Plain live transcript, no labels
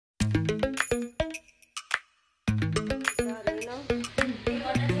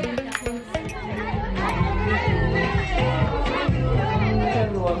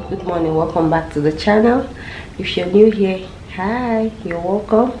morning, welcome back to the channel. If you're new here, hi, you're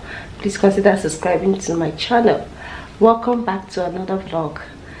welcome. Please consider subscribing to my channel. Welcome back to another vlog.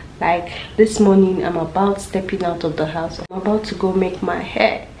 Like this morning, I'm about stepping out of the house. I'm about to go make my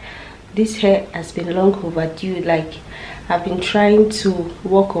hair. This hair has been long overdue. Like I've been trying to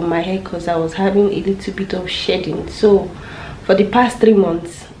work on my hair because I was having a little bit of shedding. So for the past 3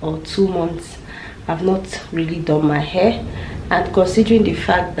 months or 2 months, I've not really done my hair. And considering the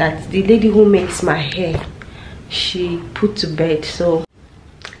fact that the lady who makes my hair, she put to bed, so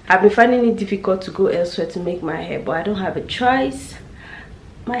I've been finding it difficult to go elsewhere to make my hair, but I don't have a choice.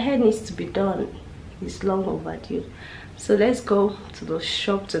 My hair needs to be done. It's long overdue. So let's go to the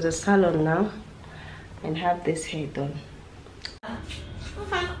shop, to the salon now, and have this hair done.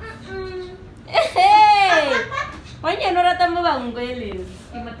 Hey! Wanya no rata mo bang kwelin?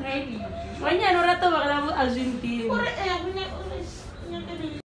 Wanya no rata bakala mo Argentina.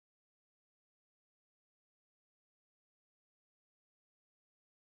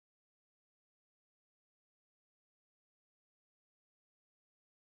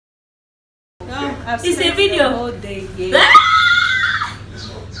 It's a video. The whole day, yeah.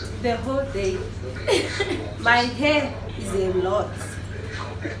 The whole day. My hair is a lot.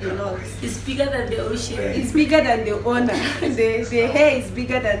 A lot. It's bigger than the ocean. It's bigger than the owner. The hair is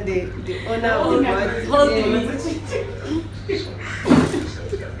bigger than the owner of the body.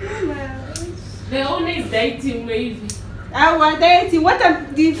 The owner is dating maybe. Our dating.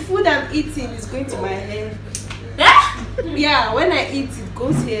 The food I'm eating is going to my hair. Yeah, when I eat it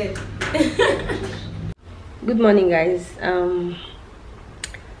goes here. Good morning, guys.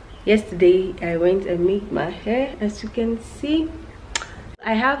 Yesterday I went and made my hair. As you can see,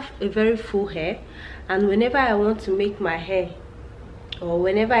 I have a very full hair, and whenever I want to make my hair, or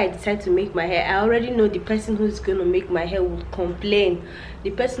whenever I decide to make my hair, I already know the person who's going to make my hair will complain.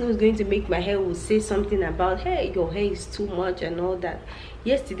 The person who's going to make my hair will say something about, hey, your hair is too much and all that.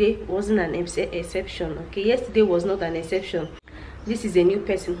 Yesterday wasn't an exception. Okay, yesterday was not an exception. This is a new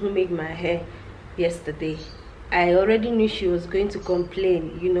person who made my hair yesterday. I already knew she was going to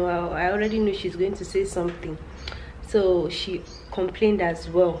complain. You know, I already knew she's going to say something. So she complained as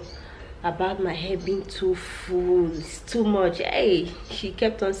well about my hair being too full. It's too much. Hey, she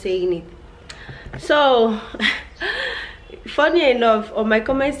kept on saying it. So funny enough, on my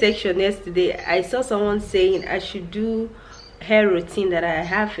comment section yesterday, I saw someone saying I should do hair routine, that I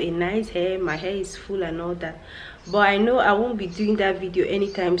have a nice hair, my hair is full and all that. But I know I won't be doing that video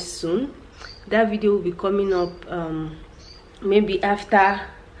anytime soon. That video will be coming up maybe after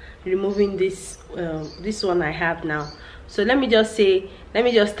removing this this one I have now. So let me just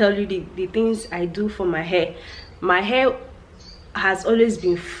tell you the things I do for my hair. My hair has always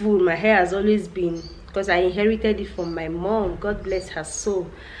been full. My hair has always been, because I inherited it from my mom. God bless her soul.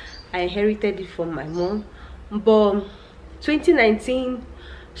 I inherited it from my mom. But 2019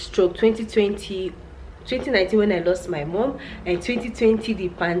 stroke 2020, 2019 when I lost my mom, and 2020 the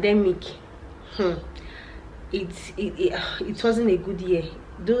pandemic, it wasn't a good year.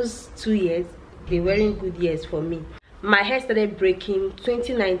 Those 2 years, they weren't good years for me. My hair started breaking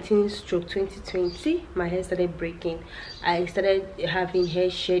 2019 stroke 2020. My hair started breaking. I started having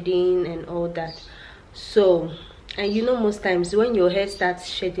hair shedding and all that. So, and you know, most times when your hair starts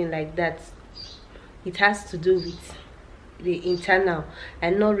shedding like that, it has to do with the internal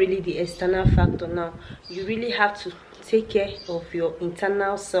and not really the external factor. Now you really have to take care of your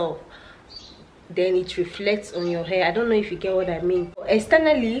internal self, then it reflects on your hair. I don't know if you get what I mean.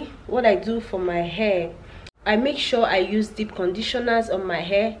 Externally, what I do for my hair, I make sure I use deep conditioners on my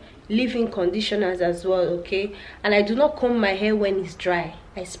hair, leave-in conditioners as well, okay? And I do not comb my hair when it's dry.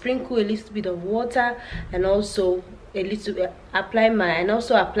 I sprinkle a little bit of water and also apply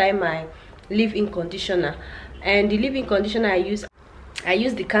my leave-in conditioner. And the leave-in conditioner I use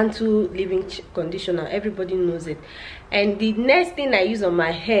the Cantu leave-in conditioner. Everybody knows it. And the next thing I use on my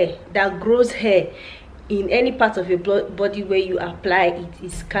hair that grows hair in any part of your body where you apply it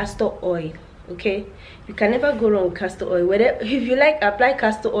is castor oil. Okay, you can never go wrong with castor oil. If you like, apply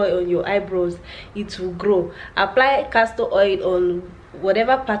castor oil on your eyebrows, it will grow. Apply castor oil on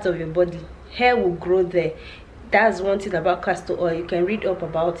whatever part of your body, hair will grow there. That's one thing about castor oil. You can read up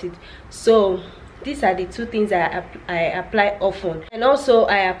about it. So these are the two things I apply often. And also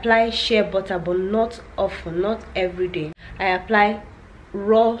I apply shea butter, but not often, not every day. I apply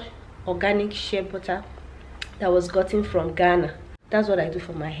raw organic shea butter that was gotten from Ghana. That's what I do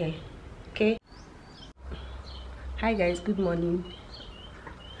for my hair. Okay, hi guys, good morning.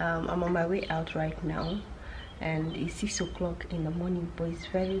 I'm on my way out right now, and it's 6 o'clock in the morning, but it's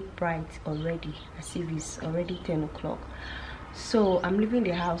very bright already, as if it's already 10 o'clock. So I'm leaving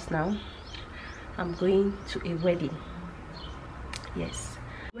the house now. I'm going to a wedding. Yes,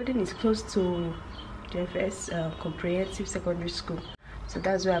 wedding is close to JFS Comprehensive Secondary School, so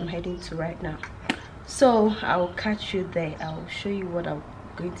that's where I'm heading to right now. So I'll catch you there. I'll show you what I'm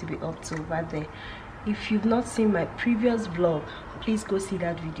going to be up to over there. If you've not seen my previous vlog, please go see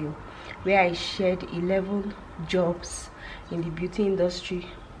that video where I shared 11 jobs in the beauty industry.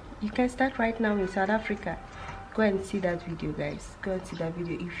 You can start right now in South Africa. Go and see that video, guys. Go and see that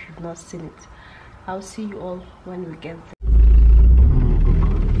video if you've not seen it. I'll see you all when we get there.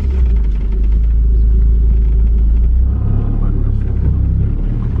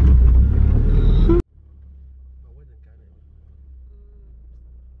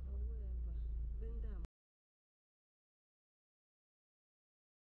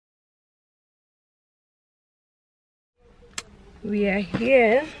 We are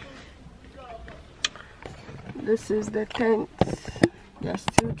here. This is the tent. They are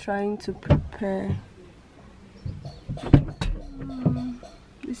still trying to prepare.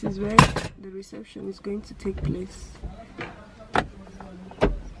 This is where the reception is going to take place.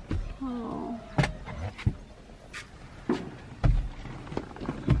 Oh.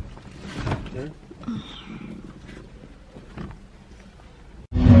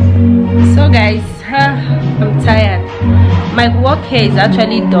 So guys, I'm tired. My work here is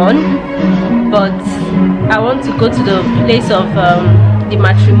actually done, but I want to go to the place of the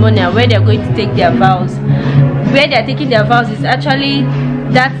matrimonial where they're going to take their vows. Where they're taking their vows is actually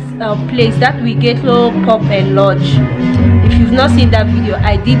that place that we get low pub and lodge. If you've not seen that video,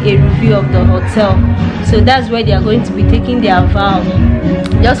 I did a review of the hotel. So that's where they are going to be taking their vow,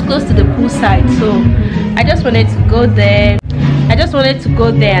 just close to the poolside. So I just wanted to go there.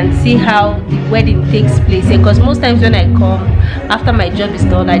 And see how the wedding takes place, because most times when I come after my job is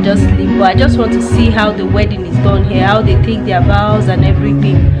done, I just leave. But I just want to see how the wedding is done here, how they take their vows and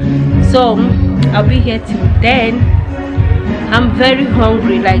everything. So I'll be here till then. I'm very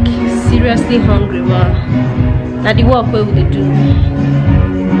hungry, like seriously hungry. Well, now the work where will they do?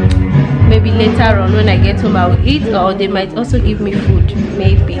 Maybe later on when I get home I will eat, or they might also give me food,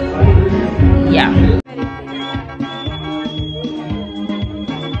 maybe. Yeah.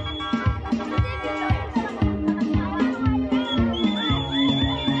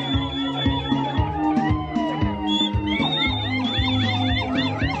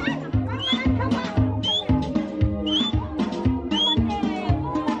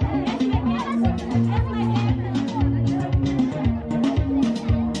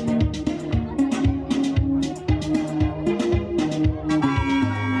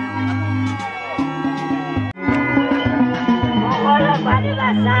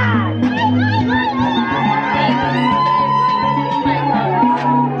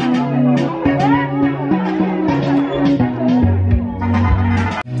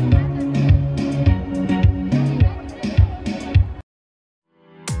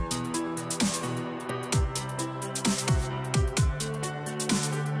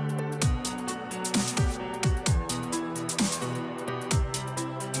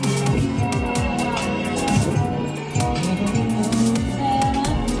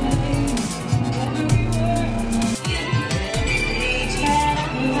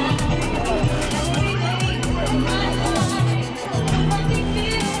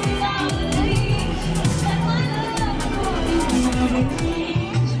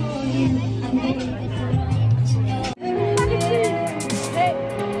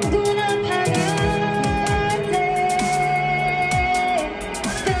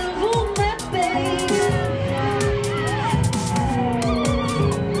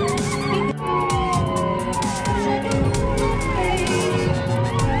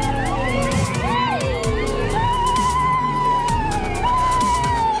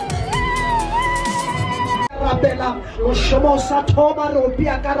 Sa thoba ro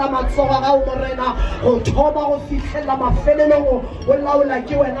pia kara matsoga ga o morena go thoba go fitlhela mafelelong o laola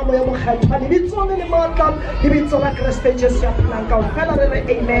ke wena mo ya mokgatlhane bitsone le matla di bitsola Kriste Jesu ya plang ka fela re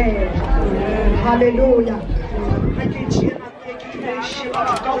amen hallelujah ha ke tshena ke shi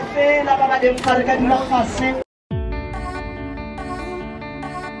ka fela ba ba le fare ka dinagase.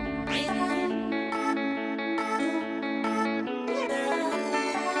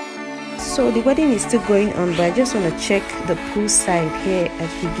 So the wedding is still going on, but I just want to check the poolside here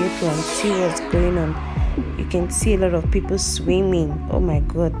as we get to and see what's going on. You can see a lot of people swimming. Oh my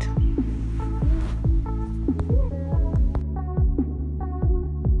god.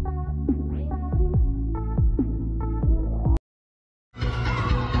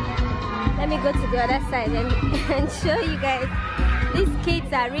 Let me go to the other side and show you guys. These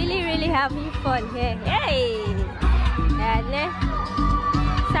kids are really having fun here. Hey! They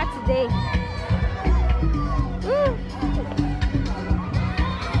Saturday.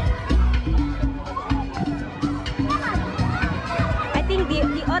 I think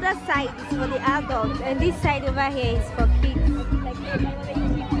the other side is for the adults and this side over here is for kids.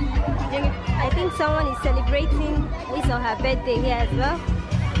 I think someone is celebrating his or her birthday here as well.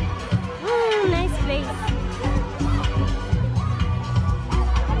 Nice place.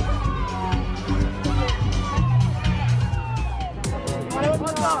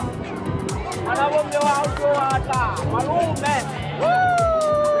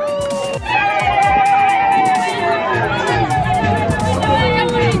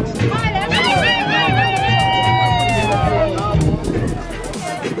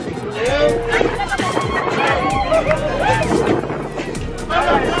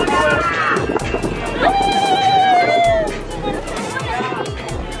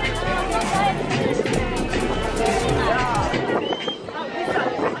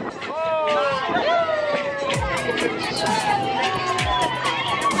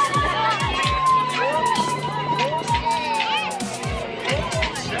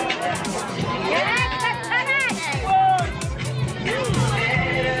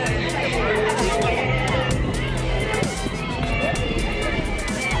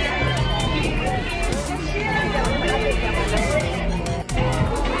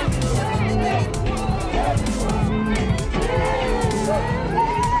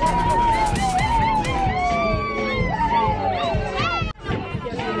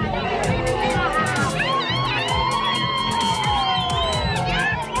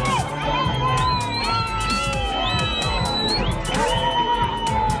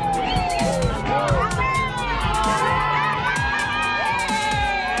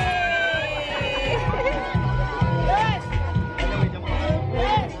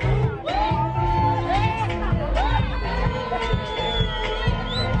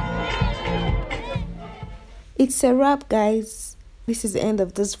 It's a wrap, guys. This is the end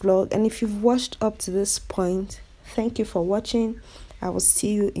of this vlog, and if you've watched up to this point, thank you for watching. I will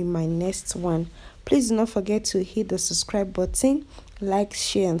see you in my next one. Please do not forget to hit the subscribe button, like,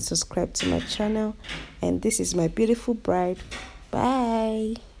 share and subscribe to my channel. And this is my beautiful bride.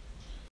 Bye.